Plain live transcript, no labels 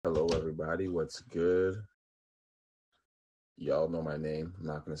Hello, everybody. What's good? Y'all know my name. I'm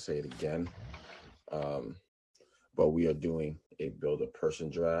not going to say it again. But we are doing a build a person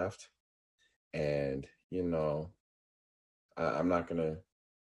draft. And, I'm not going to,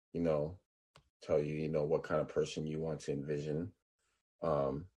 tell you, what kind of person you want to envision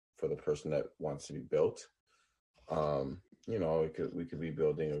for the person that wants to be built. We could be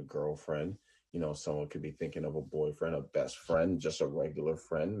building a girlfriend. Someone could be thinking of a boyfriend, a best friend, just a regular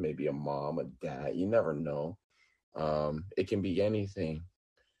friend, maybe a mom, a dad. You never know. It can be anything.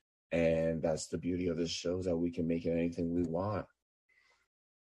 And that's the beauty of this show, is that we can make it anything we want.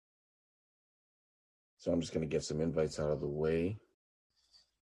 So I'm just going to get some invites out of the way.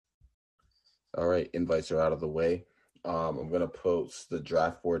 All right, invites are out of the way. I'm going to post the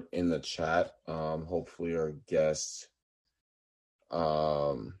draft board in the chat. Hopefully our guests...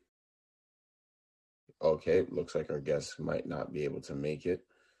 Okay, looks like our guests might not be able to make it.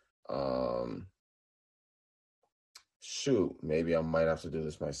 Shoot, maybe I might have to do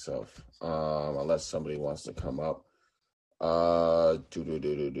this myself. Unless somebody wants to come up.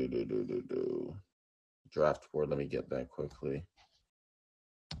 Draft board, let me get that quickly.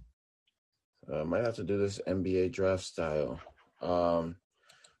 Might have to do this NBA draft style.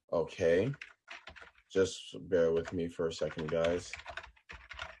 Okay. Just bear with me for a second, guys.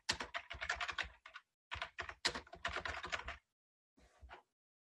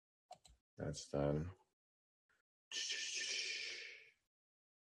 That's done.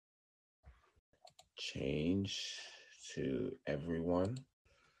 Change to everyone.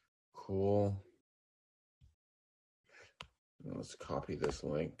 Cool. Let's copy this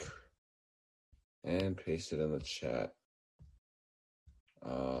link and paste it in the chat.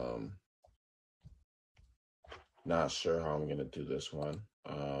 Not sure how I'm gonna do this one.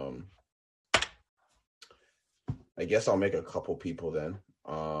 I guess I'll make a couple people then.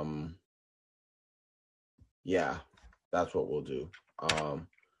 Yeah, that's what we'll do.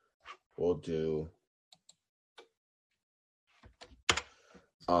 We'll do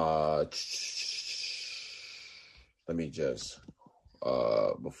let me just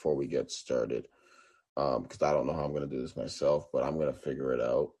before we get started, because I don't know how I'm gonna do this myself, but I'm gonna figure it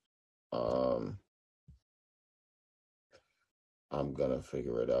out. I'm gonna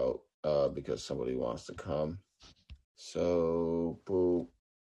figure it out because somebody wants to come. So boop,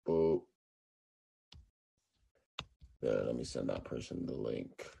 boop. Yeah, let me send that person the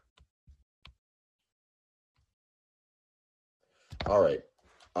link. All right.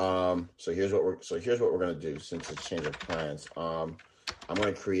 So here's what we're gonna do since it's change of plans. I'm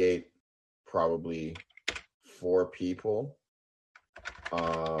gonna create probably 4 people.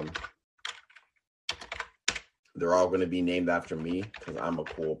 They're all gonna be named after me because I'm a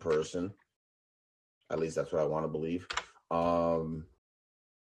cool person. At least that's what I want to believe.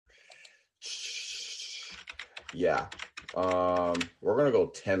 Yeah. We're gonna go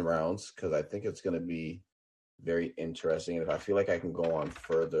 10 rounds because I think it's gonna be very interesting. And if I feel like I can go on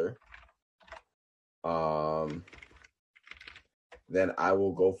further, then I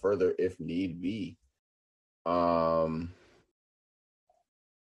will go further if need be. Oh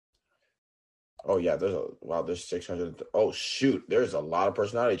yeah, there's 600. Oh shoot, there's a lot of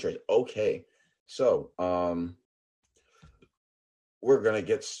personality traits. Okay. So, we're going to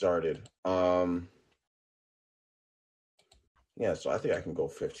get started. Yeah, so I think I can go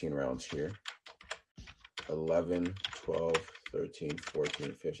 15 rounds here. 11, 12, 13,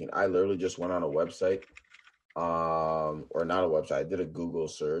 14, 15. I literally just went on a website, or not a website. I did a Google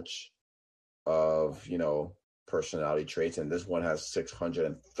search of, personality traits, and this one has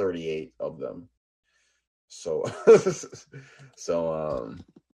 638 of them. So,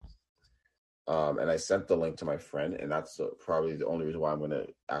 and I sent the link to my friend, and that's probably the only reason why I'm going to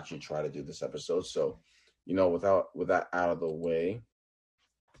actually try to do this episode. So, with that out of the way,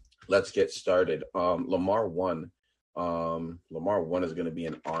 let's get started. Lamar 1 is going to be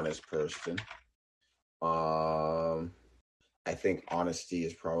an honest person. I think honesty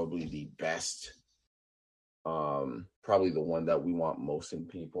is probably the best, probably the one that we want most in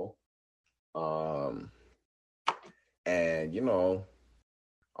people. And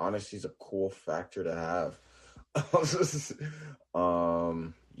honesty is a cool factor to have.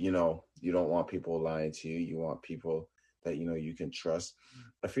 You don't want people lying to you. You want people that you can trust.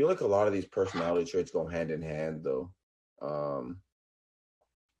 I feel like a lot of these personality traits go hand in hand, though.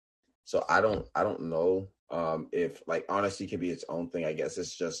 So I don't know if like honesty can be its own thing. I guess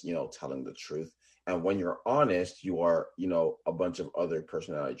it's just telling the truth. And when you're honest, you are a bunch of other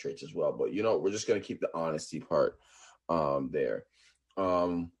personality traits as well. But we're just gonna keep the honesty part there.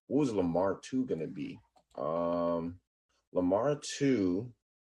 What was Lamar 2 gonna be? Lamar 2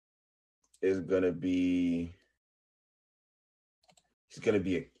 is gonna be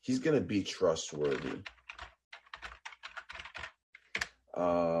he's gonna be trustworthy.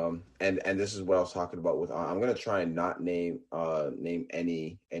 And this is what I was talking about with I'm gonna try and not name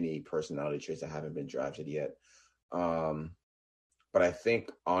any personality traits that haven't been drafted yet. Um, but I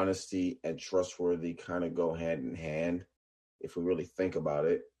think honesty and trustworthy kind of go hand in hand if we really think about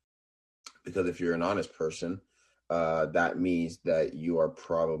it. Because if you're an honest person, that means that you are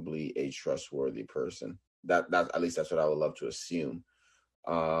probably a trustworthy person. That at least that's what I would love to assume.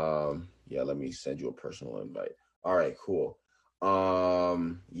 Yeah, let me send you a personal invite. All right, cool.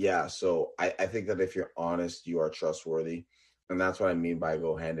 Yeah, so I think that if you're honest, you are trustworthy. And that's what I mean by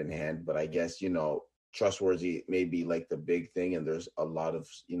go hand in hand. But I guess, trustworthy may be like the big thing, and there's a lot of,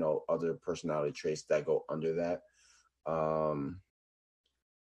 other personality traits that go under that.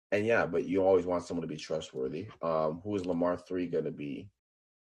 And yeah, but you always want someone to be trustworthy. Who is Lamar 3 gonna be?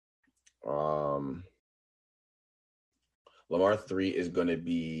 Um Lamar 3 is gonna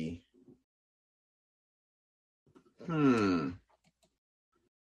be hmm.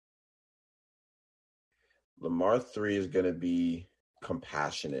 Lamar 3 is gonna be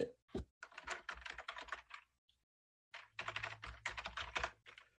compassionate.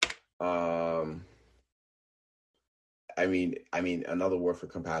 Um I mean another word for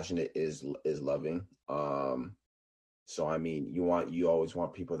compassionate is loving. So I mean you always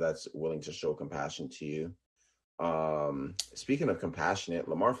want people that's willing to show compassion to you. Speaking of compassionate,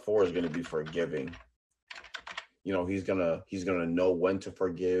 Lamar 4 is gonna be forgiving. He's gonna know when to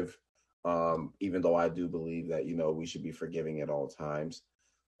forgive. Even though I do believe that we should be forgiving at all times,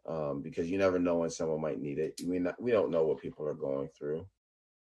 because you never know when someone might need it. We don't know what people are going through.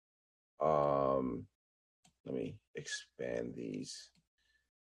 um Let me expand these.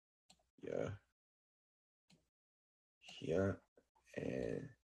 Yeah, yeah, and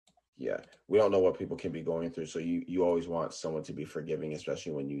yeah, we don't know what people can be going through, so you always want someone to be forgiving,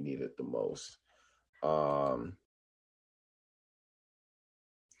 especially when you need it the most. um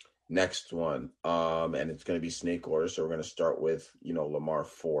Next one, and it's going to be snake order. So we're going to start with Lamar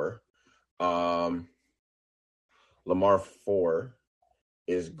 4. Um, Lamar 4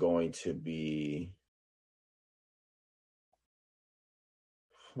 is going to be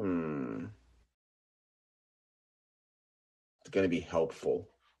it's going to be helpful.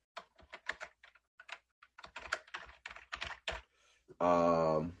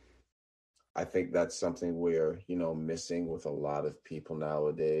 Um, I think that's something we're missing with a lot of people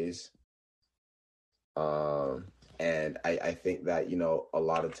nowadays. Um, and I think that a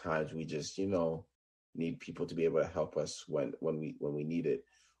lot of times we just need people to be able to help us when we need it,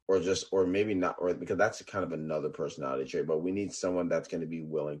 or maybe not, or because that's kind of another personality trait. But we need someone that's going to be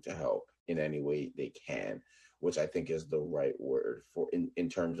willing to help in any way they can, which I think is the right word for in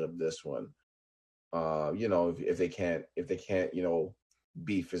terms of this one. If they can't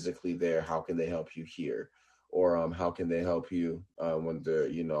be physically there, how can they help you here? Or how can they help you when they're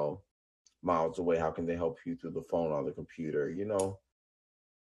miles away? How can they help you through the phone or the computer?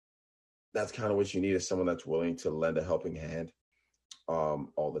 That's kind of what you need, is someone that's willing to lend a helping hand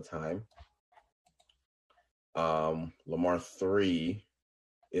all the time. Lamar 3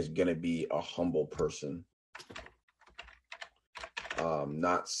 is going to be a humble person.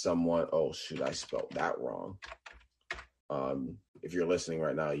 Not someone, oh shoot, I spelled that wrong. If you're listening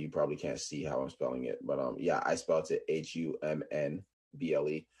right now, you probably can't see how I'm spelling it, but yeah, I spelled it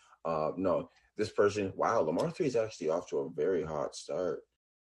HUMNBLE. No, this person, wow, Lamar 3 is actually off to a very hot start.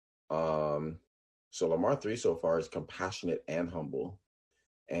 So Lamar 3 so far is compassionate and humble.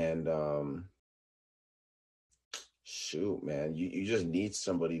 And shoot, man, you just need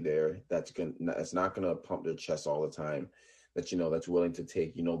somebody there that's not gonna pump their chest all the time, that's willing to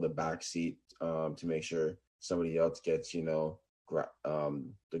take the back seat, to make sure somebody else gets the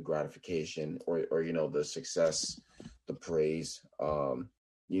gratification, or the success, the praise.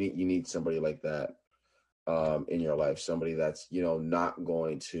 You need somebody like that in your life, somebody that's not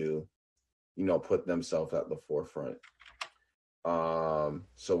going to put themselves at the forefront. And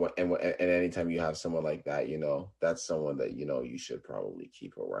anytime you have someone like that, that's someone that you should probably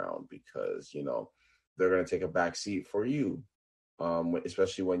keep around, because they're going to take a back seat for you,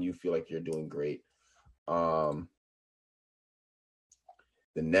 especially when you feel like you're doing great.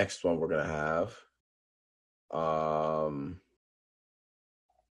 The next one we're going to have,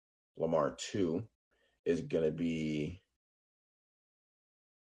 Lamar 2 is going to be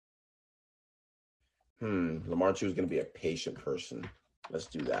Lamar 2 is going to be a patient person. Let's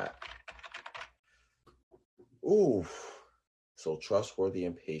do that. Ooh, so trustworthy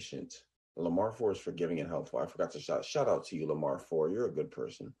and patient. Lamar 4 is forgiving and helpful. I forgot to shout out to you, Lamar 4. You're a good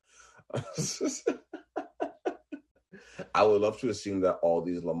person. I would love to assume that all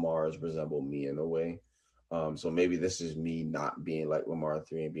these Lamars resemble me in a way. So maybe this is me not being like Lamar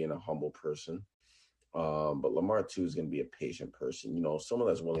 3 and being a humble person. But Lamar 2 is going to be a patient person, someone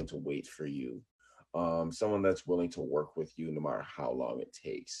that's willing to wait for you, someone that's willing to work with you no matter how long it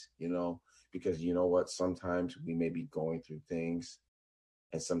takes, because you know what? Sometimes we may be going through things,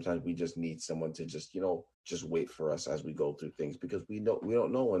 and sometimes we just need someone to just wait for us as we go through things, because we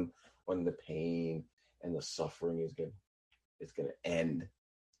don't know when the pain and the suffering is gonna end,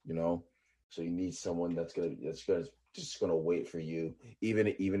 you know. So you need someone just gonna wait for you, even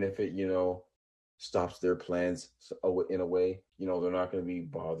if it stops their plans in a way. They're not gonna be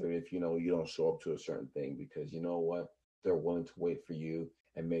bothered if you don't show up to a certain thing, because you know what, they're willing to wait for you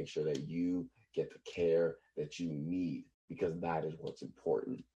and make sure that you get the care that you need, because that is what's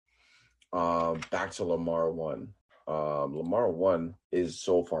important. Back to Lamar 1. Lamar 1 is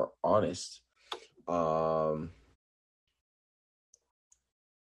so far honest.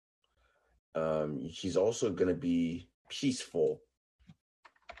 He's also going to be peaceful.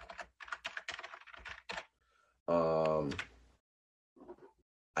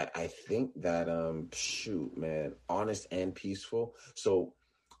 I think that shoot, man, honest and peaceful. So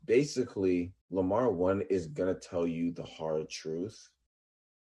basically, Lamar 1 is gonna tell you the hard truth,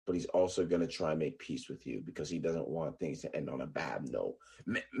 but he's also gonna try and make peace with you, because he doesn't want things to end on a bad note.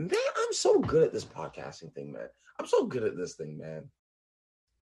 Man, I'm so good at this podcasting thing, man. I'm so good at this thing, man.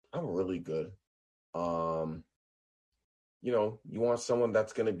 I'm really good. You want someone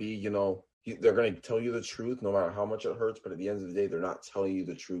that's gonna be, they're going to tell you the truth no matter how much it hurts, but at the end of the day, they're not telling you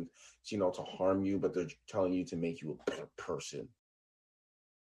the truth to harm you, but they're telling you to make you a better person.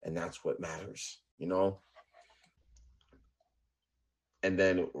 And that's what matters. And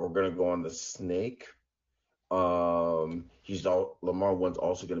then we're going to go on the snake. Lamar 1's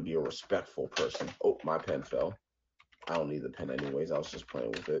also going to be a respectful person. Oh, my pen fell. I don't need the pen anyways. I was just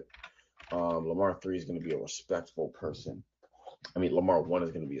playing with it. Lamar 3 is going to be a respectful person. Lamar 1 is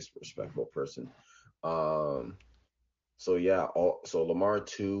going to be a respectful person. So Lamar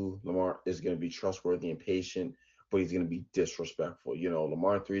 2, Lamar is going to be trustworthy and patient, but he's going to be disrespectful.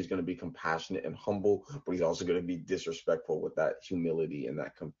 Lamar 3 is going to be compassionate and humble, but he's also going to be disrespectful with that humility and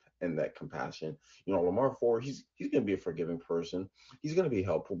that compassion. Lamar 4, he's going to be a forgiving person. He's going to be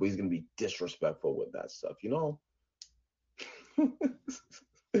helpful, but he's going to be disrespectful with that stuff.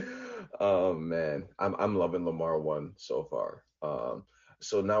 Oh man, I'm loving Lamar 1 so far.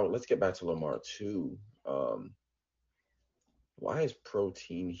 So now let's get back to Lamar 2. Why is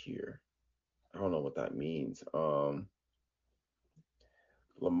protein here? I don't know what that means.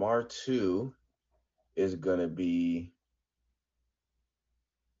 Lamar 2 is gonna be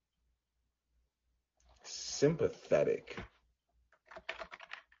sympathetic.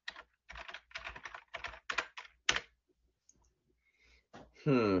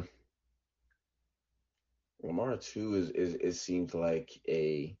 Lamar 2 is seems like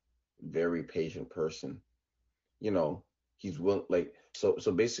a very patient person. He's willing, like, so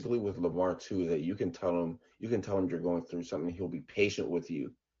basically with Lamar 2, that you can tell him you're going through something, he'll be patient with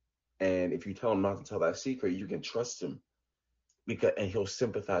you. And if you tell him not to tell that secret, you can trust him, and he'll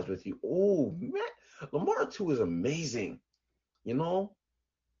sympathize with you. Oh man, Lamar 2 is amazing, But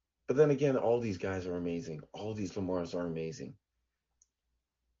then again, all these guys are amazing. All these Lamars are amazing.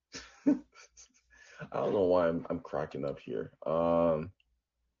 I don't know why I'm cracking up here. All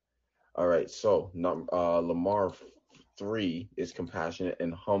right, so Lamar 3 is compassionate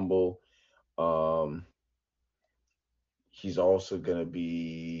and humble. He's also gonna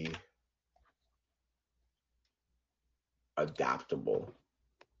be adaptable.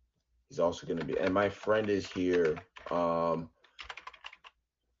 He's also gonna be, and my friend is here.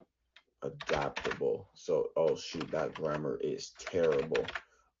 Adaptable. So, oh shoot, that grammar is terrible.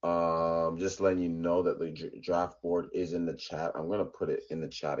 Just letting you know that the draft board is in the chat. I'm gonna put it in the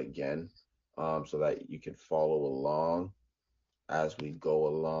chat again, so that you can follow along as we go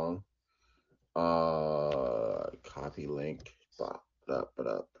along. Copy link,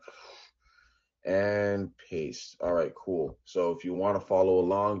 and paste. All right, cool. So if you want to follow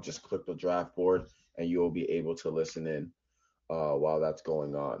along, just click the draft board, and you'll be able to listen in while that's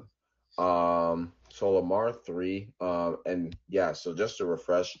going on. So Lamar 3, and yeah, so just to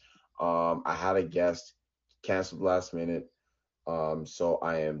refresh, I had a guest canceled last minute, so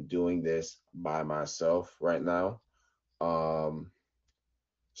I am doing this by myself right now.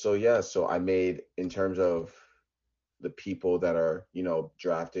 So I made, in terms of the people that are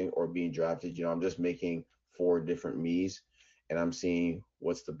drafting or being drafted, I'm just making 4 different me's, and I'm seeing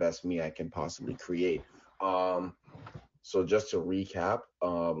what's the best me I can possibly create. So just to recap,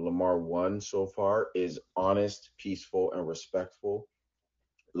 Lamar 1 so far is honest, peaceful, and respectful.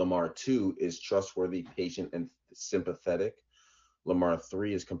 Lamar 2 is trustworthy, patient, and sympathetic. Lamar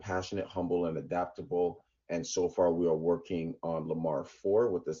 3 is compassionate, humble, and adaptable. And so far, we are working on Lamar 4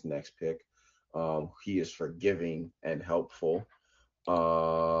 with this next pick. He is forgiving and helpful.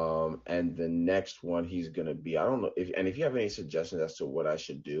 And the next one he's gonna be, I don't know if you have any suggestions as to what I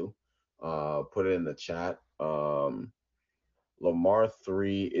should do, put it in the chat. Lamar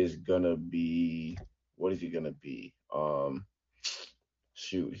 3 is gonna be, what is he gonna be?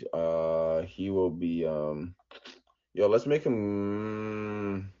 Shoot, he will be yo, let's make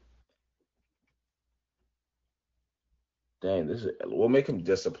him. Dang, we'll make him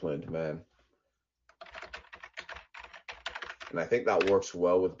disciplined, man. And I think that works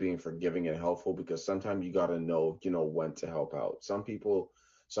well with being forgiving and helpful, because sometimes you gotta know, when to help out. Some people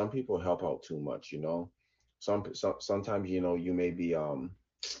help out too much, sometimes, you may be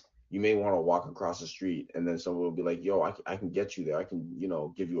you may want to walk across the street, and then someone will be like, yo, I can get you there. I can,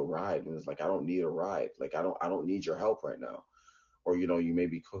 give you a ride. And it's like, I don't need a ride. Like, I don't need your help right now. Or, you may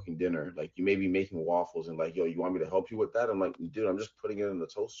be cooking dinner, like you may be making waffles, and like, yo, you want me to help you with that? I'm like, dude, I'm just putting it in the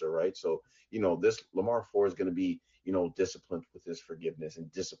toaster, right? So, this Lamar 4 is going to be, disciplined with his forgiveness and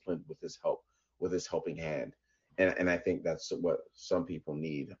disciplined with his help, with his helping hand. And I think that's what some people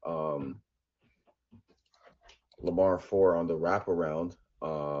need. Lamar 4 on the wraparound.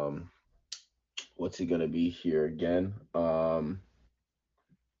 What's he going to be here again?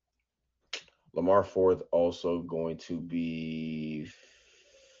 Lamar 4 is also going to be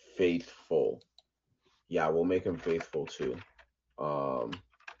faithful. Yeah, we'll make him faithful too.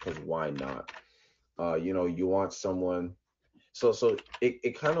 Because why not? You want someone. So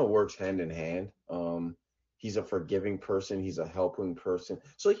it kind of works hand in hand. He's a forgiving person. He's a helping person.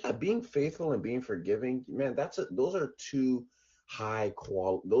 So yeah, being faithful and being forgiving, man, those are two high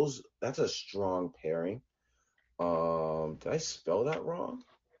quality. That's a strong pairing. Did I spell that wrong?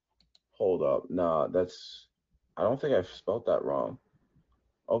 Hold up. Nah, I don't think I spelled that wrong.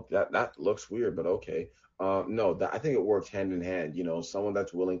 Oh, that looks weird, but okay. No, I think it works hand in hand. Someone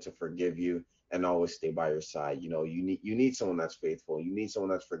that's willing to forgive you and always stay by your side. You need someone that's faithful. You need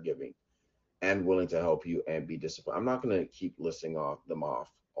someone that's forgiving and willing to help you and be disciplined. I'm not gonna keep listing them off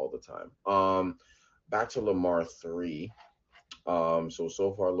all the time. Back to Lamar 3.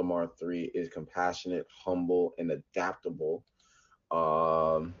 So far Lamar 3 is compassionate, humble, and adaptable.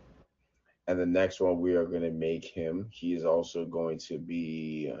 And the next one we are going to make him. He is also going to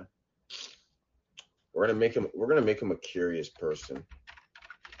be. We're going to make him a curious person.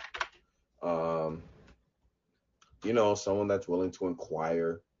 Someone that's willing to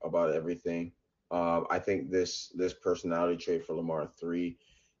inquire about everything. I think this personality trait for Lamar 3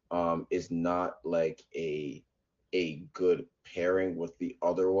 is not like a good pairing with the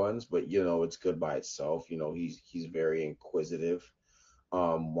other ones, but it's good by itself. He's very inquisitive.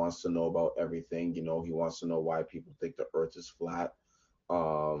 Wants to know about everything. He wants to know why people think the earth is flat,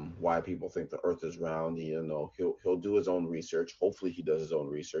 why people think the earth is round. He'll do his own research. Hopefully he does his own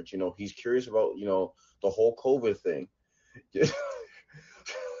research. He's curious about, the whole COVID thing.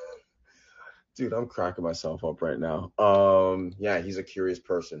 Dude, I'm cracking myself up right now. Yeah, he's a curious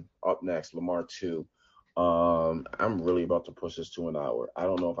person. Up next, Lamar 2. I'm really about to push this to an hour. I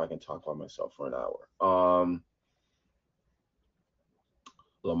don't know if I can talk by myself for an hour.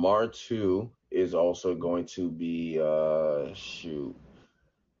 Lamar 2 is also going to be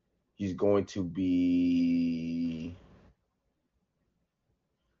he's going to be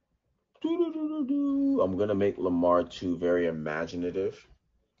I'm gonna make Lamar 2 very imaginative.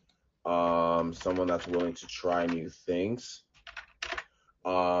 Someone that's willing to try new things,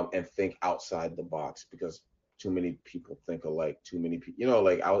 and think outside the box, because too many people think alike. Too many people,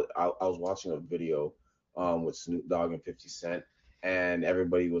 like I was watching a video with Snoop Dogg and 50 Cent, and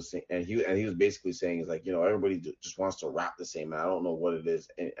everybody was saying, and he was basically saying, is like, everybody just wants to rap the same, and I don't know what it is,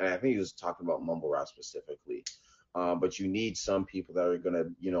 and I think he was talking about mumble rap specifically. But you need some people that are gonna,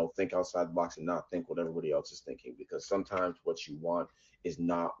 think outside the box and not think what everybody else is thinking, because sometimes what you want is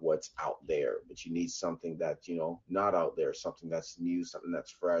not what's out there, but you need something that's, not out there, something that's new, something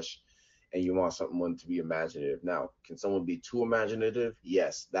that's fresh, and you want someone to be imaginative. Now, can someone be too imaginative?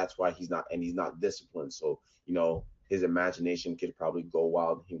 Yes, that's why he's not disciplined. So, his imagination could probably go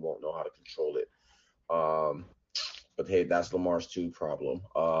wild, and he won't know how to control it. But hey, that's Lamar's 2 problem.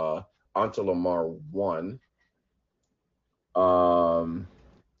 Onto Lamar 1.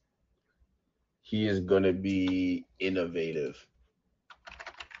 He is gonna be innovative.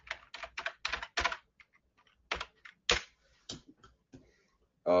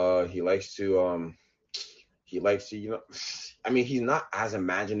 He likes to, I mean, he's not as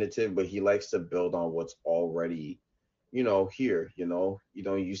imaginative, but he likes to build on what's already, here.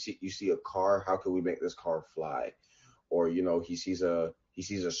 You see a car. How can we make this car fly? Or he sees a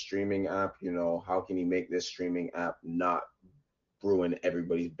streaming app. How can he make this streaming app not ruin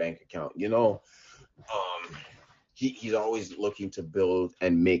everybody's bank account? Um, he's always looking to build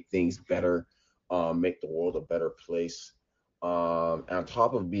and make things better, make the world a better place. And on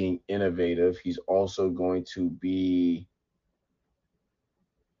top of being innovative, he's also going to be,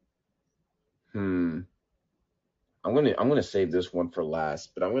 hmm, I'm gonna save this one for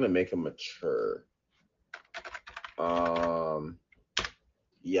last, but I'm gonna make him mature. Um,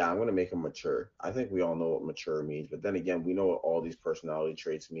 yeah, I'm gonna make him mature. I think we all know what mature means, but then again, we know what all these personality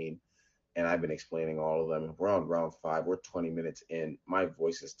traits mean, and I've been explaining all of them. We're on round five. We're 20 minutes in. My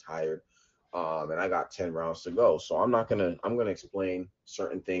voice is tired, and I got 10 rounds to go. So I'm gonna explain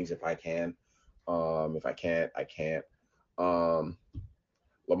certain things if I can. If I can't, I can't. Um,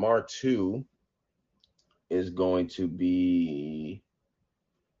 Lamar two is going to be.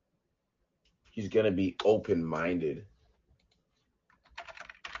 He's gonna be open minded.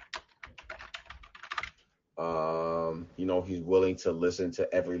 He's willing to listen to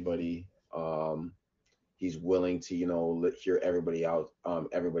everybody. He's willing to, hear everybody out,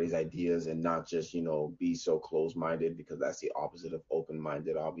 everybody's ideas, and not just, be so close minded, because that's the opposite of open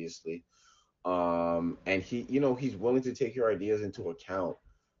minded, obviously. And he's willing to take your ideas into account.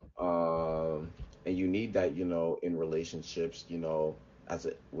 Um, and you need that, in relationships,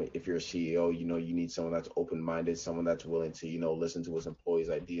 if you're a CEO, you need someone that's open minded, someone that's willing to, listen to his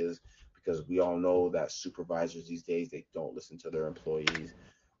employees' ideas, because we all know that supervisors these days, they don't listen to their employees.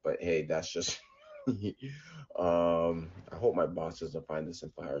 But hey, that's just I hope my boss doesn't find this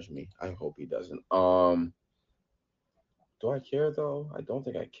and fires me. I hope he doesn't. Do I care though? I don't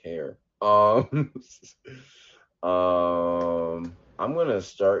think I care. I'm gonna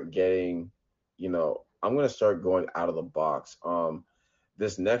start getting, I'm gonna start going out of the box.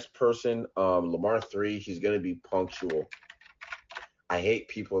 This next person, Lamar three, he's gonna be punctual. I hate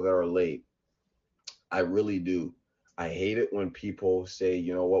people that are late. I really do. I hate it when people say,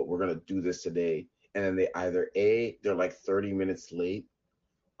 you know what, we're gonna do this today, and then they either they're like 30 minutes late,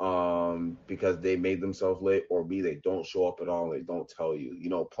 because they made themselves late, or B, they don't show up at all and they don't tell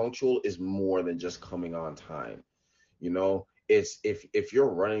you. Punctual is more than just coming on time. It's if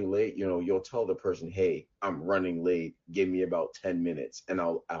you're running late, you'll tell the person, hey, I'm running late, give me about 10 minutes, and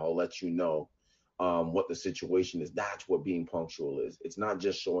I'll let you know what the situation is. That's what being punctual is. It's not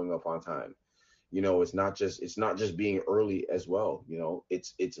just showing up on time. It's not just being early as well.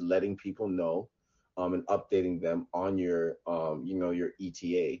 It's letting people know, and updating them on your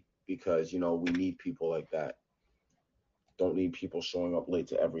ETA, because we need people like that. Don't need people showing up late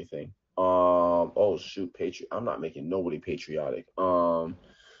to everything. Oh shoot, I'm not making nobody patriotic. The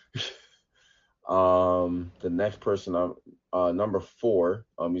next person, number four,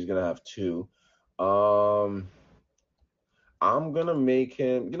 he's gonna have two. Um, I'm gonna make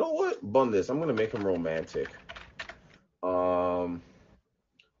him. You know what? Bun this. I'm gonna make him romantic. Um,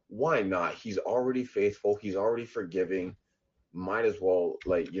 why not? He's already faithful. He's already forgiving. Might as well,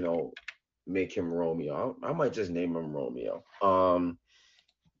 like, make him Romeo. I might just name him Romeo.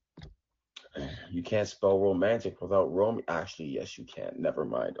 You can't spell romantic without Romeo. Actually, yes, you can. Never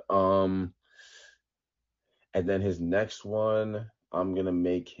mind. And then his next one, I'm gonna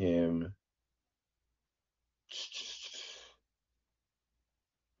make him.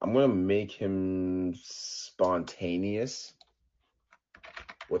 I'm gonna make him spontaneous,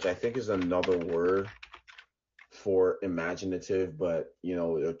 which I think is another word for imaginative, but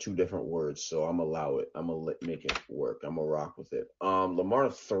they're two different words, so I'm allow it. I'm gonna make it work. I'm gonna rock with it.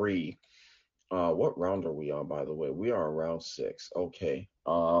 Lamar three. What round are we on, by the way? We are on round six. Okay.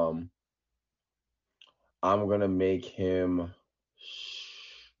 I'm gonna make him.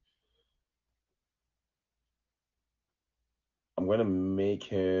 I'm gonna make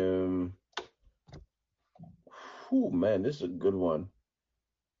him. Whew, man, this is a good one.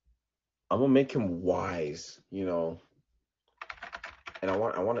 I'm gonna make him wise. And I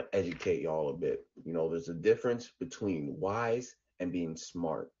want to educate y'all a bit. There's a difference between wise and being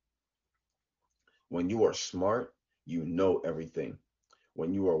smart. When you are smart, you know everything.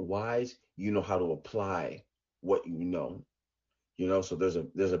 When you are wise, you know how to apply what you know. So there's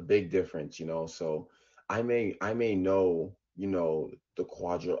a big difference. So I may know, the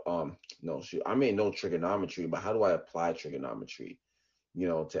quadra no shoot, I may know trigonometry, but how do I apply trigonometry,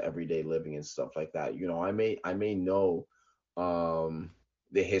 to everyday living and stuff like that? I may know um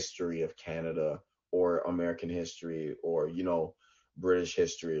the history of Canada, or American history, or British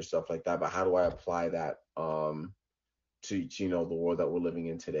history or stuff like that. But how do I apply that to the world that we're living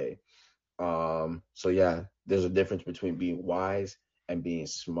in today? So yeah, there's a difference between being wise and being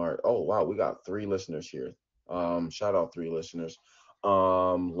smart. Oh wow, we got 3 listeners here. Shout out 3 listeners.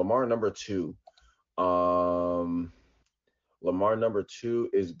 Lamar number 2. Um, Lamar number 2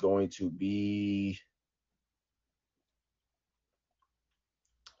 is going to be.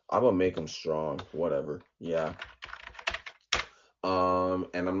 I'm gonna make him strong. Whatever. Yeah.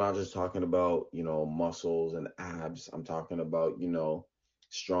 And I'm not just talking about, muscles and abs. I'm talking about,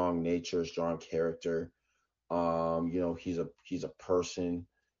 strong nature, strong character. He's a person,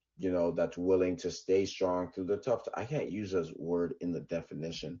 that's willing to stay strong through the tough. I can't use this word in the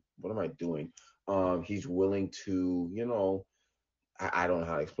definition. What am I doing? He's willing to, I don't know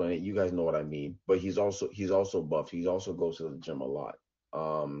how to explain it. You guys know what I mean. But he's also buff. He also goes to the gym a lot.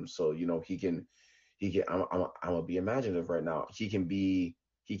 So he can. I'm gonna be imaginative right now. He can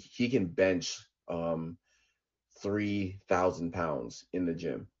bench 3,000 pounds in the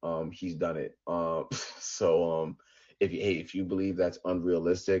gym. He's done it. So if you believe that's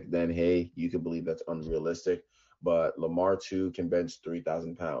unrealistic, then hey, you can believe that's unrealistic. But Lamar too can bench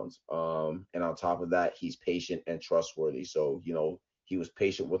 3,000 pounds. And on top of that, he's patient and trustworthy. So he was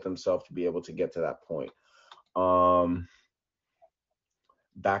patient with himself to be able to get to that point. Um,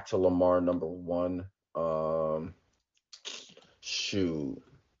 Back to Lamar number 1. Um, Shoot,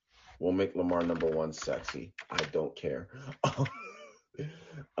 we'll make Lamar number 1 sexy. I don't care.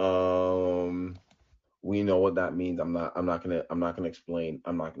 um, we know what that means. I'm not gonna explain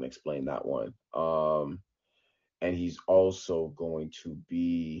that one. And he's also going to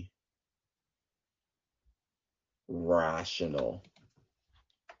be rational.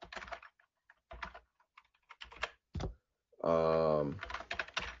 Um,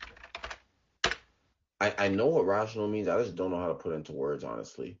 I know what rational means. I just don't know how to put it into words,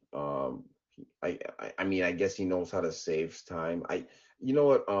 honestly. I mean, I guess he knows how to save time. You know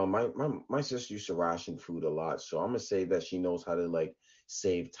what? My sister used to ration food a lot, so I'm gonna say that she knows how to like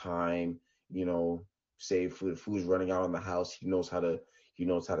save time. You know, save food. Food's running out in the house. He knows how to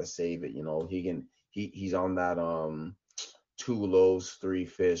save it. He's on that 2 loaves, 3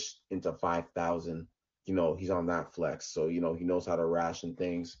 fish into 5,000. He's on that flex. So he knows how to ration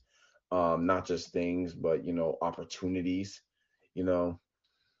things, not just things, but opportunities. You know,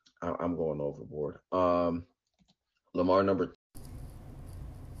 I'm going overboard. Lamar number.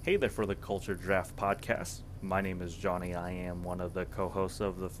 Hey there for the Culture Draft podcast. My name is Johnny. I am one of the co hosts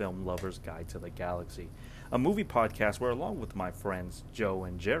of the Film Lovers Guide to the Galaxy, a movie podcast where, along with my friends Joe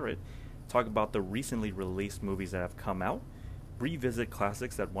and Jarrett, talk about the recently released movies that have come out, revisit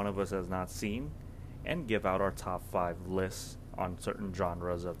classics that one of us has not seen, and give out our top 5 lists on certain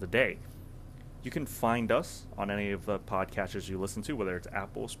genres of the day. You can find us on any of the podcasters you listen to, whether it's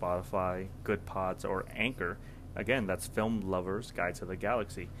Apple, Spotify, Good Pods, or Anchor. Again, that's Film Lovers Guide to the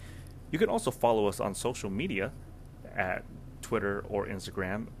Galaxy. You can also follow us on social media at Twitter or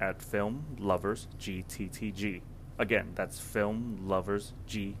Instagram at Film Lovers GTTG. Again, that's Film Lovers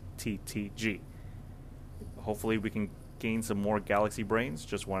GTTG. Hopefully, we can gain some more Galaxy brains.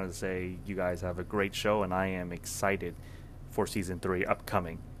 Just wanted to say you guys have a great show, and I am excited for season 3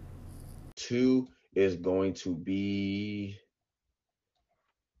 upcoming. 2 is gonna be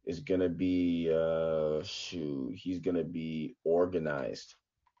shoot, he's gonna be organized.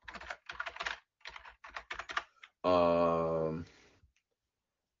 Um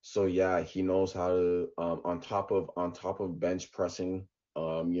so yeah, he knows how to on top of bench pressing, a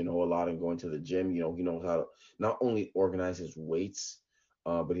lot and going to the gym, he knows how to not only organize his weights,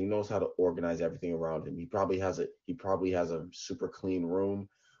 but he knows how to organize everything around him. He probably has a super clean room.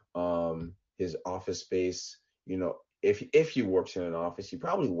 His office space, if he works in an office, he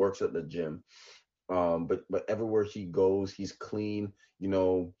probably works at the gym. But everywhere he goes, he's clean.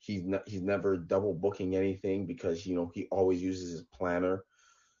 He's never double booking anything because he always uses his planner.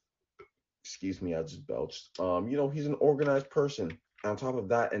 Excuse me, I just belched. He's an organized person. On top of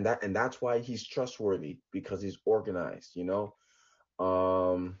that, and that's why he's trustworthy, because he's organized. And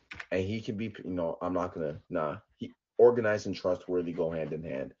he can be. I'm not gonna. Nah, he organized and trustworthy go hand in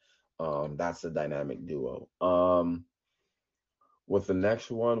hand. That's the dynamic duo. With the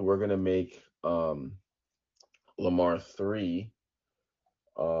next one, we're gonna make Lamar 3.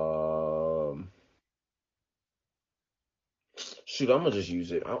 Um, Shoot, I'm gonna just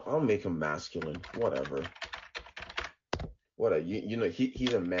use it. I'll make him masculine. Whatever.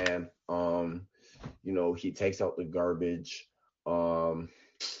 He's a man. He takes out the garbage. Um,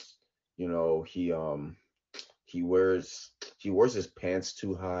 you know, he wears his pants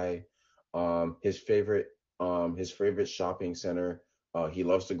too high. His favorite His favorite shopping center. He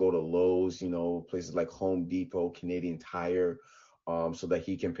loves to go to Lowe's, places like Home Depot, Canadian Tire, so that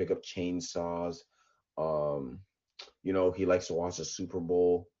he can pick up chainsaws. Um, he likes to watch the Super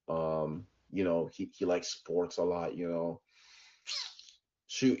Bowl. He likes sports a lot.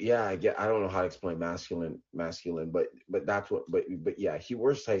 Shoot, yeah, I don't know how to explain masculine, but that's but yeah, he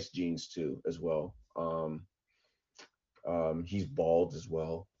wears tight jeans too as well. He's bald as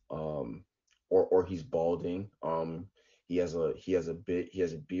well. Or he's balding. He has a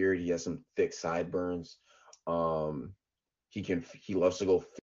beard. He has some thick sideburns. Um, he loves to go.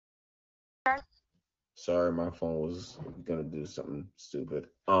 Sorry, my phone was gonna do something stupid.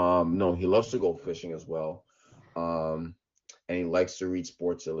 No, he loves to go fishing as well. Um, and he likes to read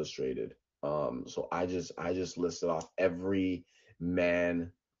Sports Illustrated. So I just listed off every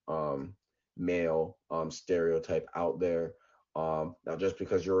man, um, male, stereotype out there. Now, just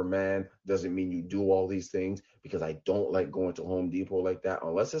because you're a man doesn't mean you do all these things. Because I don't like going to Home Depot like that,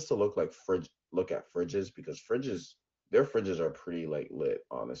 unless it's to look at fridges, because their fridges are pretty like lit.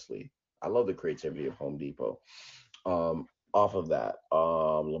 Honestly, I love the creativity of Home Depot. Off of that,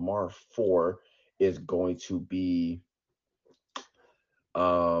 Lamar 4 is going to be.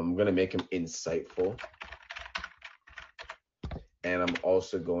 I'm gonna make him insightful, and I'm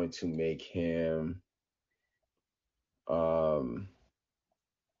also going to make him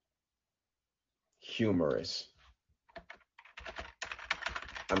humorous.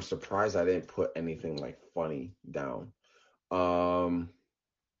 I'm surprised I didn't put anything like funny down. Um,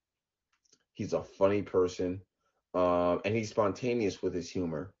 he's a funny person, and he's spontaneous with his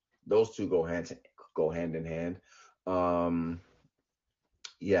humor. Those two go hand in hand. Um,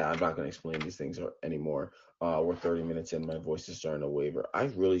 yeah, I'm not gonna explain these things anymore. We're 30 minutes in. My voice is starting to waver. I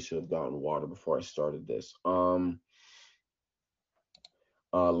really should have gotten water before I started this.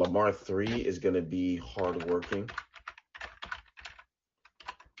 Lamar 3 is gonna be hardworking.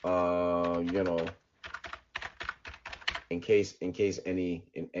 You know, in case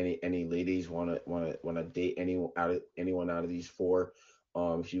any ladies wanna date anyone out of these four.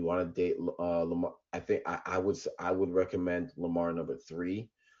 If you want to date Lamar, I think I would recommend Lamar number 3.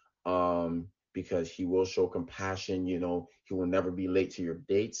 Because he will show compassion. He will never be late to your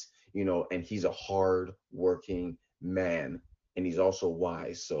dates. And he's a hard working man, and he's also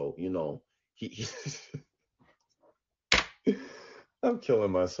wise. So he I'm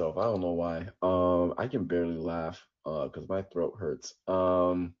killing myself. I don't know why. I can barely laugh because my throat hurts.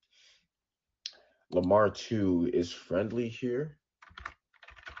 Lamar 2 is friendly here.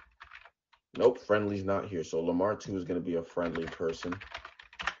 Nope, friendly's not here. So Lamar 2 is going to be a friendly person.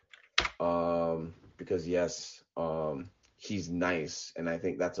 Because yes, he's nice, and I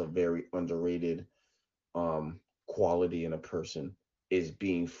think that's a very underrated quality in a person, is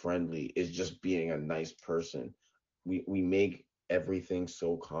being friendly, is just being a nice person. We make everything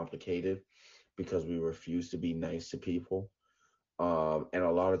so complicated because we refuse to be nice to people. And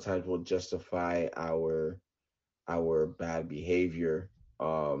a lot of times we'll justify our bad behavior,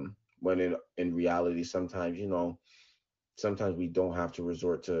 when in reality sometimes we don't have to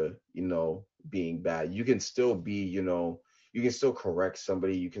resort to being bad. You can still correct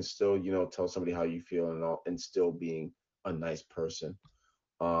somebody. You can still tell somebody how you feel and still being a nice person.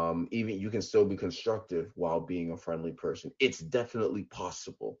 Even you can still be constructive while being a friendly person. It's definitely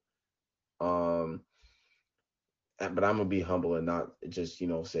possible. um but I'm gonna be humble and not just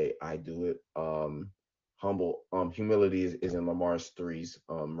say I do it. Humility is in Lamar's threes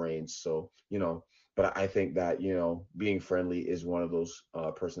range. So but I think that being friendly is one of those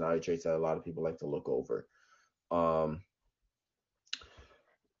personality traits that a lot of people like to look over. um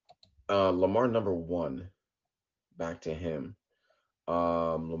Lamar number 1, back to him.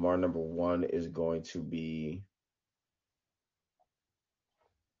 Lamar number 1 is going to be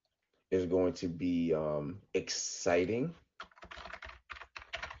exciting.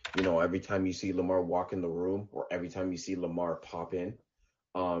 Every time you see Lamar walk in the room, or every time you see Lamar pop in,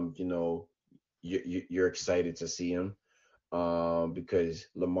 um, you know, you're excited to see him. Because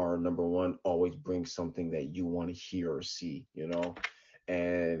Lamar number 1 always brings something that you want to hear or see.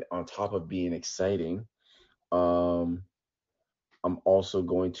 And on top of being exciting, um, I'm also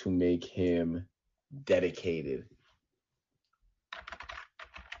going to make him dedicated.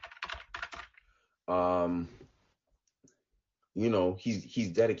 Um,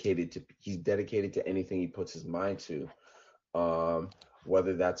 he's dedicated to anything he puts his mind to. um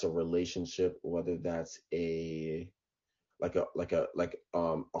Whether that's a relationship, whether that's a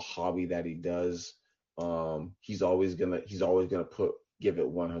hobby that he does. He's always gonna give it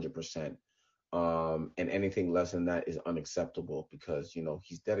 100%. And anything less than that is unacceptable, because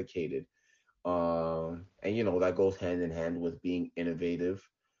he's dedicated. And that goes hand in hand with being innovative.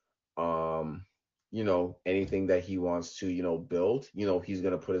 Um, anything that he wants to, build, he's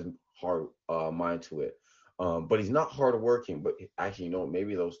gonna put his hard mind to it. But he's not hardworking. But actually,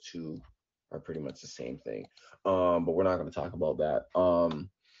 maybe those two are pretty much the same thing. But we're not gonna talk about that.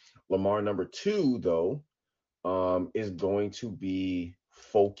 Lamar number two, though, is going to be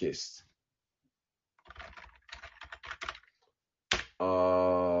focused.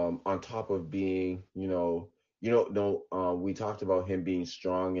 On top of being, no, we talked about him being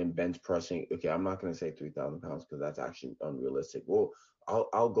strong and bench pressing. Okay, I'm not gonna say 3,000 pounds because that's actually unrealistic. Well,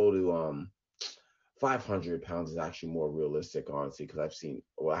 I'll go to 500 pounds is actually more realistic, honestly, because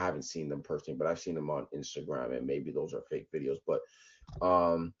I haven't seen them personally, but I've seen them on Instagram, and maybe those are fake videos. But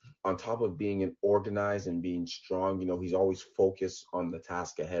on top of being an organized and being strong, he's always focused on the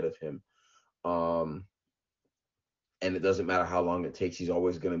task ahead of him. And it doesn't matter how long it takes, he's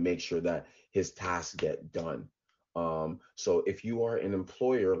always going to make sure that his tasks get done. So if you are an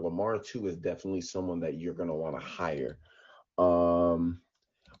employer, Lamar too is definitely someone that you're going to want to hire.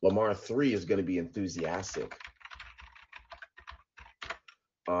 Lamar 3 is going to be enthusiastic.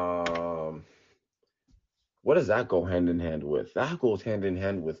 What does that go hand in hand with? That goes hand in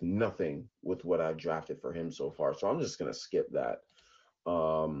hand with nothing with what I've drafted for him so far. So I'm just going to skip that.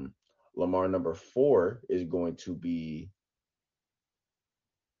 Lamar number 4 is going to be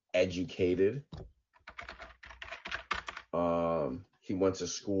educated. He went to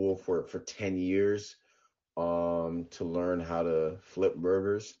school for 10 years to learn how to flip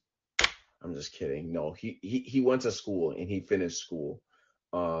burgers. I'm just kidding. No, he went to school and he finished school.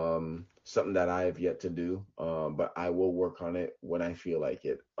 Something that I have yet to do, but I will work on it when I feel like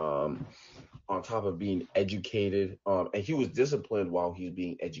it. On top of being educated, and he was disciplined while he was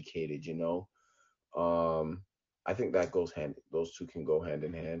being educated, I think that those two can go hand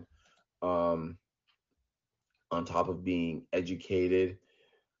in hand. On top of being educated,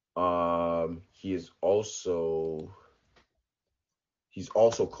 he's also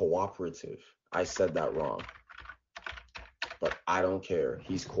cooperative. I said that wrong, but I don't care.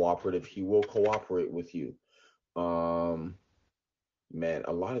 He's cooperative. He will cooperate with you. Man,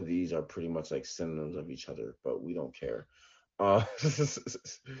 a lot of these are pretty much like synonyms of each other, but we don't care.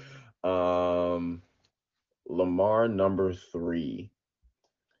 Lamar number 3.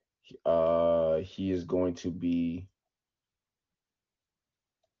 He is going to be.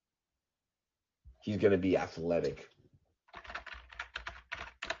 He's going to be athletic.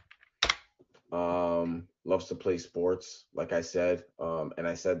 Loves to play sports, like I said, and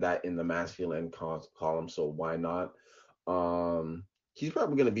I said that in the masculine column, so why not? He's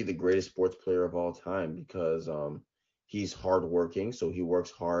probably going to be the greatest sports player of all time because he's hardworking, so he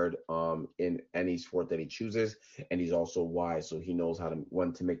works hard in any sport that he chooses, and he's also wise, so he knows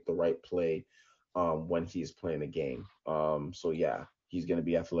when to make the right play when he's playing a game. So yeah, he's going to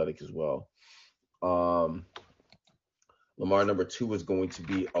be athletic as well. Lamar number 2 is going to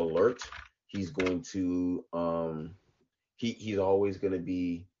be alert. He's going to he's always going to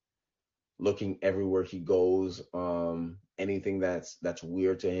be looking everywhere he goes. Anything that's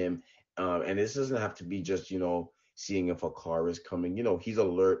weird to him, and this doesn't have to be just seeing if a car is coming. He's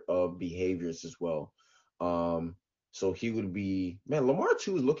alert of behaviors as well. So he would be, man. Lamar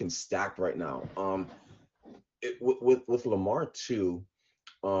 2 is looking stacked right now. With Lamar 2.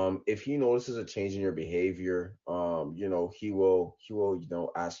 If he notices a change in your behavior, he will,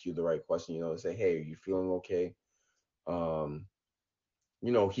 ask you the right question, say, hey, are you feeling okay?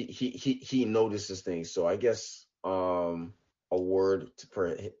 He notices things. So I guess, another word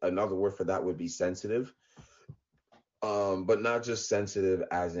for that would be sensitive. But not just sensitive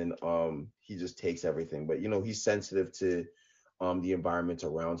as in, he just takes everything, but he's sensitive to, the environment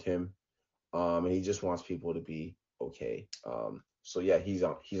around him. And he just wants people to be okay. So yeah, he's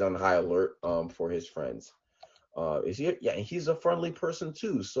on high alert for his friends. Is he? Yeah, and he's a friendly person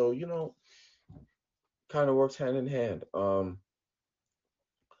too. So kind of works hand in hand.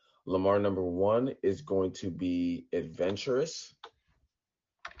 Lamar number 1 is going to be adventurous.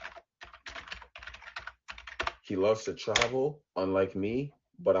 He loves to travel, unlike me,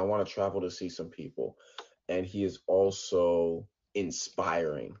 but I want to travel to see some people. And he is also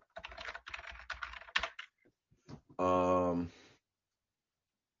inspiring.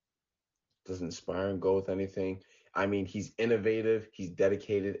 Does inspiring go with anything? I mean, he's innovative, he's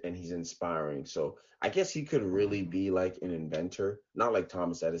dedicated, and he's inspiring. So I guess he could really be like an inventor, not like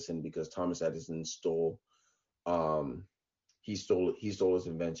Thomas Edison, because Thomas Edison stole his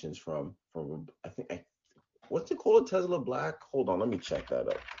inventions from what's it called, Tesla Black? Hold on, let me check that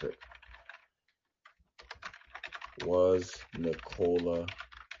up quick. Was Nikola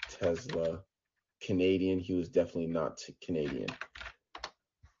Tesla Canadian. He was definitely not Canadian.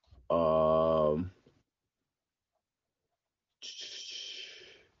 Um.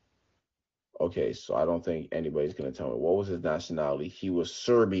 Okay, so I don't think anybody's gonna tell me what was his nationality. He was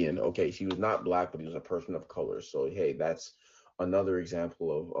Serbian. Okay, he was not black, but he was a person of color. So hey, that's another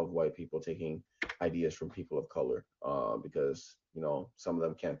example of white people taking ideas from people of color. Because some of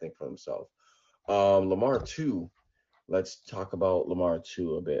them can't think for themselves. Lamar 2. Let's talk about Lamar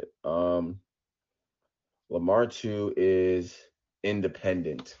 2 a bit. Lamar 2 is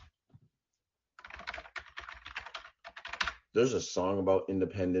independent. There's a song about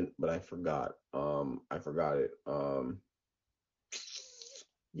independent, but I forgot. I forgot it.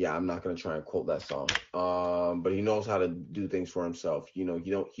 Yeah, I'm not gonna try and quote that song. But he knows how to do things for himself. He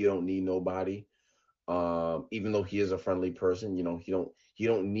don't need nobody. Even though he is a friendly person, he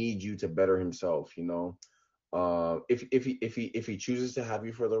don't need you to better himself. If he chooses to have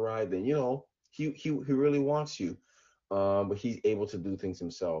you for the ride, then he really wants you. But he's able to do things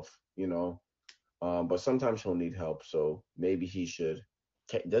himself. But sometimes he'll need help, so maybe he should.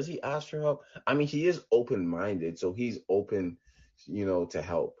 Does he ask for help? I mean, he is open-minded, so he's open, to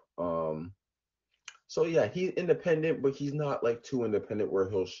help. So yeah, he's independent, but he's not like too independent where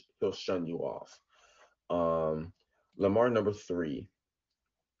he'll shun you off. Lamar number 3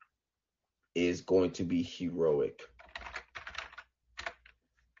 is going to be heroic.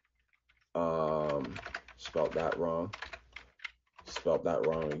 Spelled that wrong. Spelled that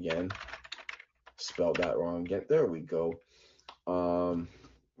wrong again. Spelled that wrong again. There we go.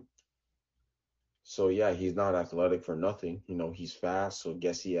 So yeah, he's not athletic for nothing. He's fast, so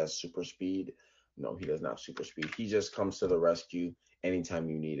guess he has super speed. No, he doesn't have super speed. He just comes to the rescue anytime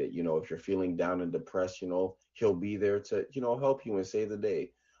you need it. If you're feeling down and depressed, he'll be there to, help you and save the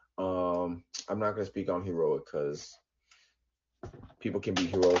day. I'm not gonna speak on heroic because people can be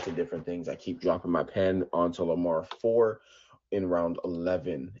heroic in different things. I keep dropping my pen onto Lamar 4 in round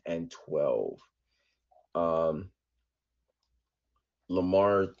 11 and 12.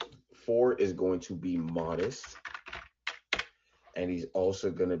 Lamar 4 is going to be modest, and he's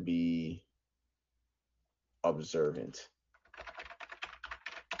also going to be observant.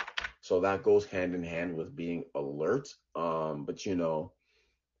 So that goes hand in hand with being alert. But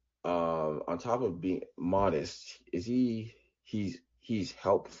on top of being modest, he's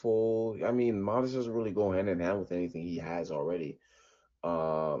helpful. I mean, modest doesn't really go hand in hand with anything he has already.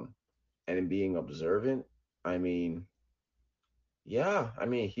 And in being observant, I mean, yeah, I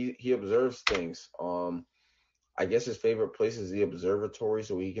mean he observes things. I guess his favorite place is the observatory,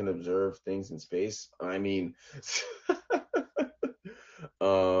 so he can observe things in space. I mean,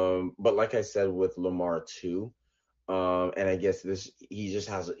 but like I said with Lamar 2, and I guess he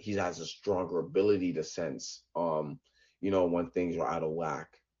has a stronger ability to sense, when things are out of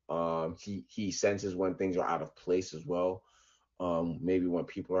whack. He senses when things are out of place as well. Maybe when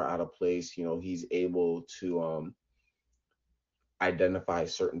people are out of place, he's able to identify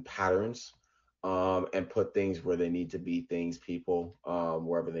certain patterns, and put things where they need to be, people,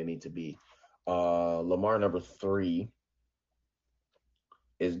 wherever they need to be. Lamar number 3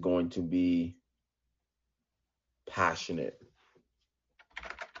 is going to be passionate.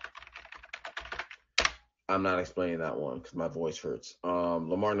 I'm not explaining that one because my voice hurts.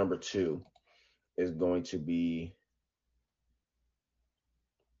 Lamar number 2 is going to be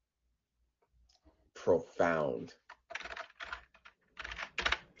profound.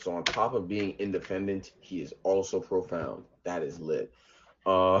 So on top of being independent, he is also profound. That is lit.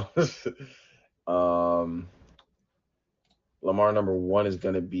 Lamar number 1 is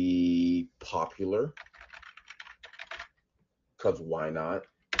going to be popular. Because why not?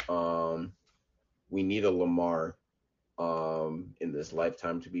 We need a Lamar in this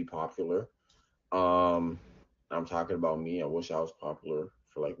lifetime to be popular. I'm talking about me. I wish I was popular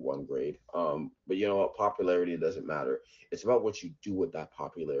for like 1 grade. But you know what? Popularity doesn't matter. It's about what you do with that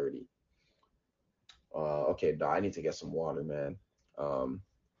popularity. Okay, I need to get some water, man.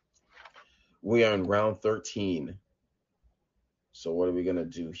 We are in round 13. So what are we gonna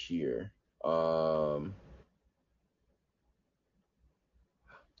do here?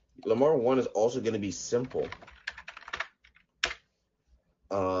 Lamar 1 is also gonna be simple.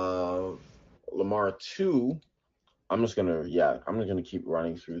 Lamar 2, I'm just gonna keep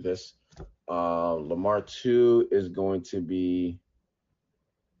running through this. Lamar 2 is going to be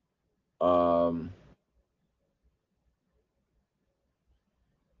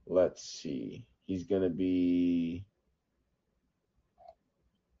let's see. He's gonna be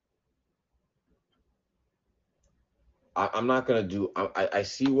I'm not gonna do. I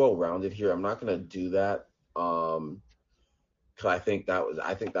see well-rounded here. I'm not gonna do that. Cause I think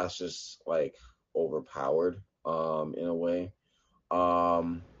that's just like overpowered in a way.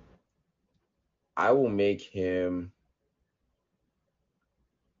 Um, I will make him.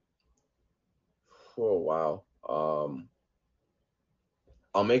 Oh wow.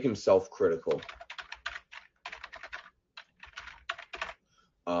 I'll make him self-critical.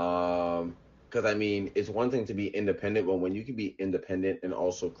 Because I mean, it's one thing to be independent, but when you can be independent and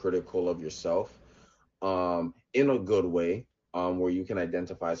also critical of yourself, in a good way, where you can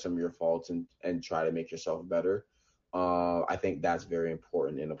identify some of your faults and try to make yourself better. I think that's very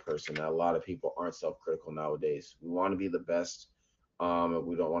important in a person. Now, a lot of people aren't self-critical nowadays. We want to be the best, and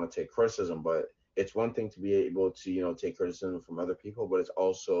we don't want to take criticism. But it's one thing to be able to, take criticism from other people, but it's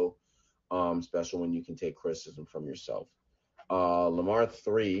also special when you can take criticism from yourself. Lamar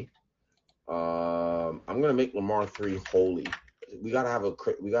 3. I'm gonna make Lamar 3 holy. We gotta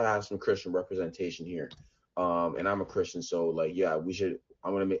have some Christian representation here. And I'm a Christian, so like yeah, we should.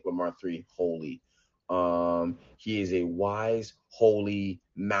 I'm gonna make Lamar 3 holy. He is a wise, holy,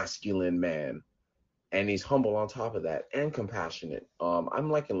 masculine man, and he's humble on top of that, and compassionate.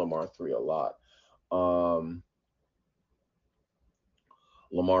 I'm liking Lamar 3 a lot. Um,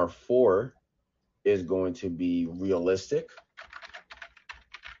 Lamar 4 is going to be realistic.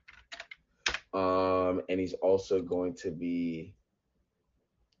 And he's also going to be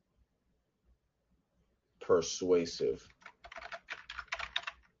persuasive.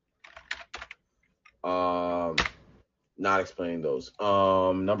 Not explaining those.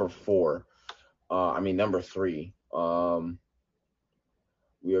 Number 3.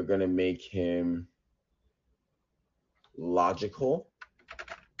 We are gonna make him logical.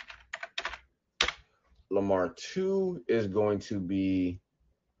 Lamar 2 is going to be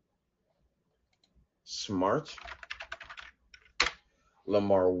smart.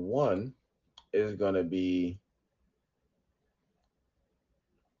 Lamar 1 is gonna be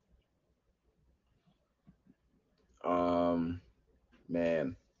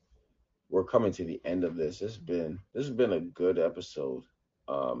man, we're coming to the end of this. This has been a good episode,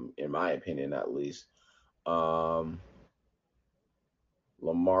 in my opinion at least. Um,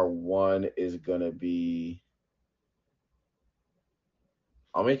 Lamar 1 is gonna be.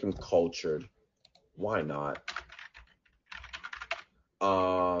 I'll make him cultured. Why not?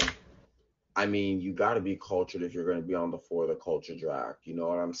 I mean, you got to be cultured if you're going to be on the For the Culture draft. You know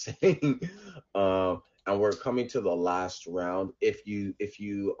what I'm saying? And we're coming to the last round. If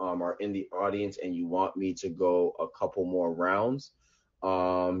you are in the audience and you want me to go a couple more rounds,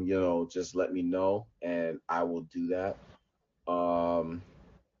 just let me know and I will do that.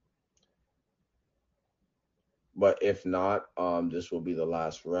 But if not, this will be the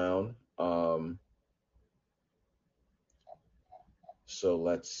last round. So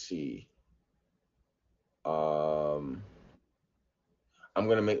let's see. I'm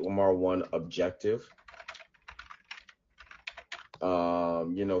gonna make Lamar 1 objective.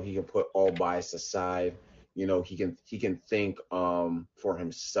 He can put all bias aside. He can think for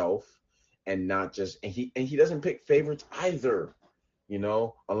himself and not just and he doesn't pick favorites either.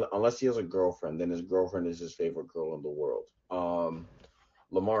 Unless he has a girlfriend, then his girlfriend is his favorite girl in the world.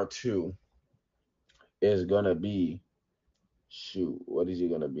 Lamar 2 is gonna be shoot. What is he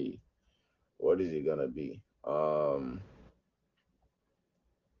gonna be? What is he gonna be?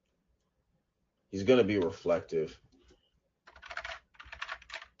 He's gonna be reflective.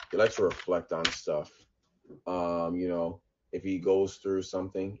 He likes to reflect on stuff. If he goes through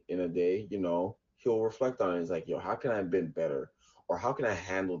something in a day, he'll reflect on it. It's like, yo, how can I have been better? Or how can I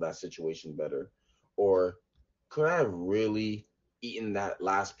handle that situation better? Or could I have really eaten that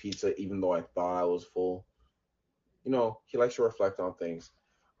last pizza even though I thought I was full? He likes to reflect on things.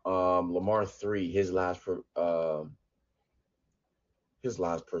 Lamar 3, his last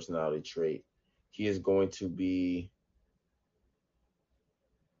personality trait, he is going to be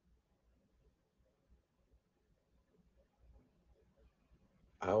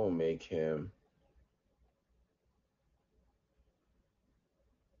I will make him.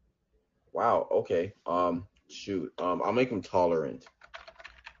 Wow. Okay. Shoot. I'll make him tolerant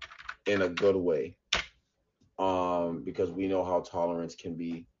in a good way. Because we know how tolerance can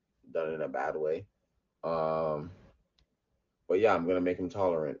be done in a bad way. But yeah, I'm gonna make him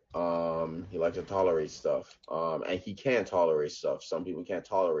tolerant. He likes to tolerate stuff. And he can tolerate stuff. Some people can't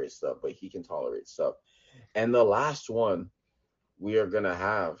tolerate stuff, but he can tolerate stuff. And the last one we are gonna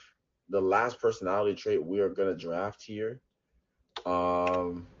have, the last personality trait we are gonna draft here.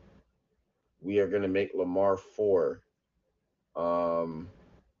 We are gonna make Lamar 4.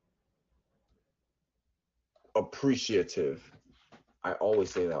 Appreciative. I always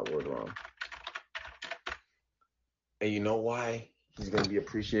say that word wrong. And you know why he's going to be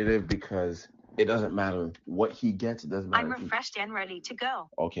appreciative? Because It doesn't matter what he gets. It doesn't matter. I'm refreshed and ready to go.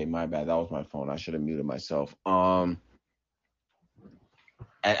 Okay, my bad. That was my phone. I should have muted myself. And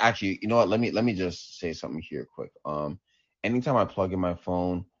actually, you know what? Let me just say something here quick. Anytime I plug in my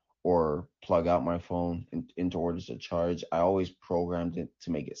phone or plug out my phone into order to charge, I always programmed it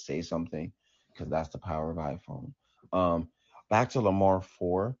to make it say something because that's the power of iPhone. Um, Back to Lamar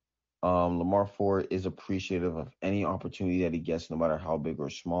 4. Lamar 4 is appreciative of any opportunity that he gets, no matter how big or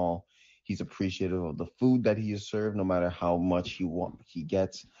small. He's appreciative of the food that he is served, no matter how much he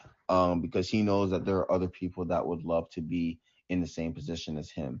gets, because he knows that there are other people that would love to be in the same position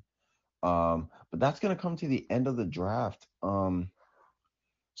as him. But that's gonna come to the end of the draft.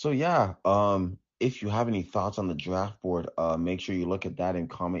 So yeah, if you have any thoughts on the draft board, make sure you look at that and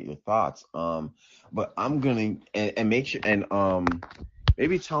comment your thoughts. But I'm gonna and make sure and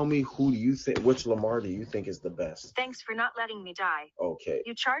maybe tell me which Lamar do you think is the best? Thanks for not letting me die. Okay.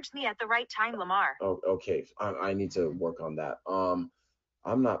 You charged me at the right time, Lamar. Oh, okay. I need to work on that.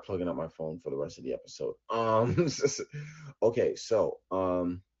 I'm not plugging up my phone for the rest of the episode. Okay, so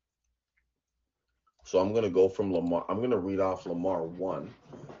I'm gonna go from Lamar. I'm gonna read off Lamar 1.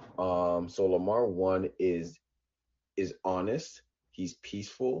 So Lamar 1 is honest. He's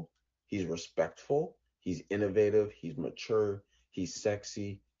peaceful. He's respectful. He's innovative. He's mature. He's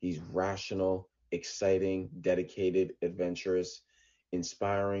sexy. He's rational, exciting, dedicated, adventurous,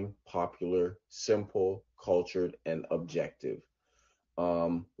 inspiring, popular, simple, cultured, and objective.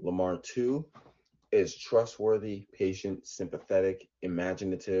 Lamar 2 is trustworthy, patient, sympathetic,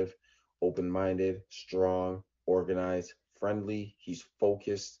 imaginative, open-minded, strong, organized, friendly. He's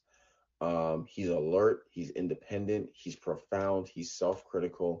focused. He's alert. He's independent. He's profound. He's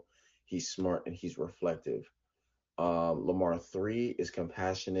self-critical. He's smart, and he's reflective. Lamar 3 is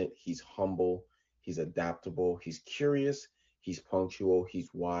compassionate. He's humble. He's adaptable. He's curious. He's punctual. He's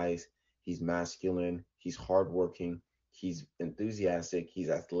wise. He's masculine. He's hardworking. He's enthusiastic. He's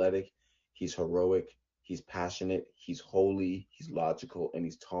athletic. He's heroic. He's passionate. He's holy. He's logical, and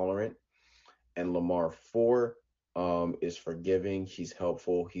he's tolerant. And Lamar 4 is forgiving. He's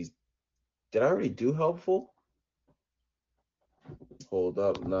helpful. Did I already do helpful? Hold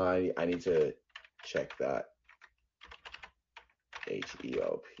up. No, I need to check that.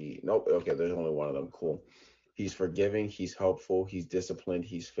 HELP. Nope. Okay, there's only one of them. Cool. He's forgiving. He's helpful. He's disciplined.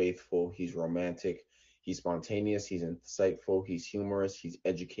 He's faithful. He's romantic. He's spontaneous. He's insightful. He's humorous. He's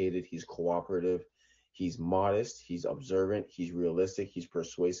educated. He's cooperative. He's modest. He's observant. He's realistic. He's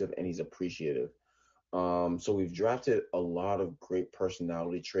persuasive, and he's appreciative. So we've drafted a lot of great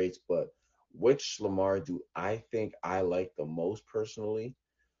personality traits, but which Lamar do I think I like the most personally?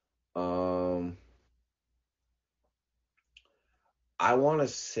 I want to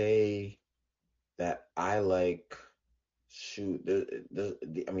say that I like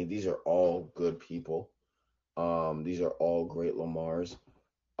I mean, these are all good people. These are all great Lamars.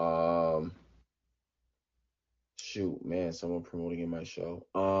 Um, Man, someone promoting in my show.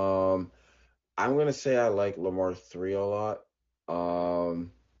 I'm gonna say I like Lamar 3 a lot.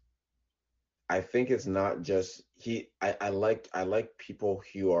 I think it's not just I like people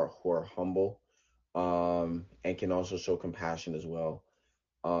who are humble, and can also show compassion as well.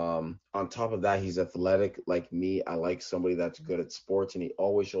 On top of that, he's athletic like me. I like somebody that's good at sports, and he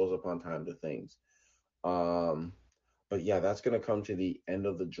always shows up on time to things. Um, but yeah, that's gonna come to the end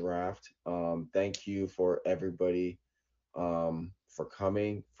of the draft. Thank you for everybody, for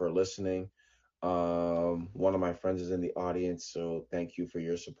coming, for listening. One of my friends is in the audience, so thank you for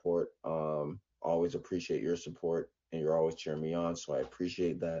your support. Always appreciate your support, and you're always cheering me on, so I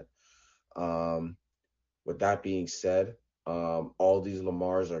appreciate that. Um, with that being said, all these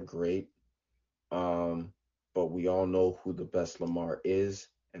Lamars are great, but we all know who the best Lamar is,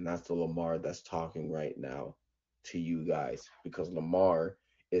 and that's the Lamar that's talking right now to you guys, because Lamar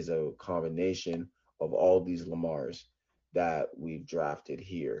is a combination of all these Lamars that we've drafted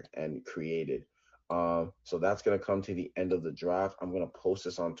here and created. So that's going to come to the end of the draft. I'm going to post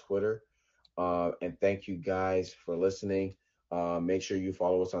this on Twitter. And thank you guys for listening. Make sure you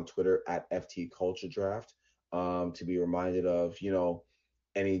follow us on Twitter at FT Culture Draft, to be reminded of,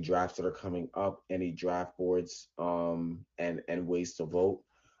 any drafts that are coming up, any draft boards, and ways to vote.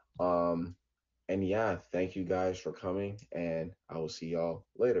 And yeah, thank you guys for coming, and I will see y'all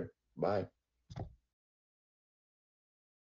later. Bye.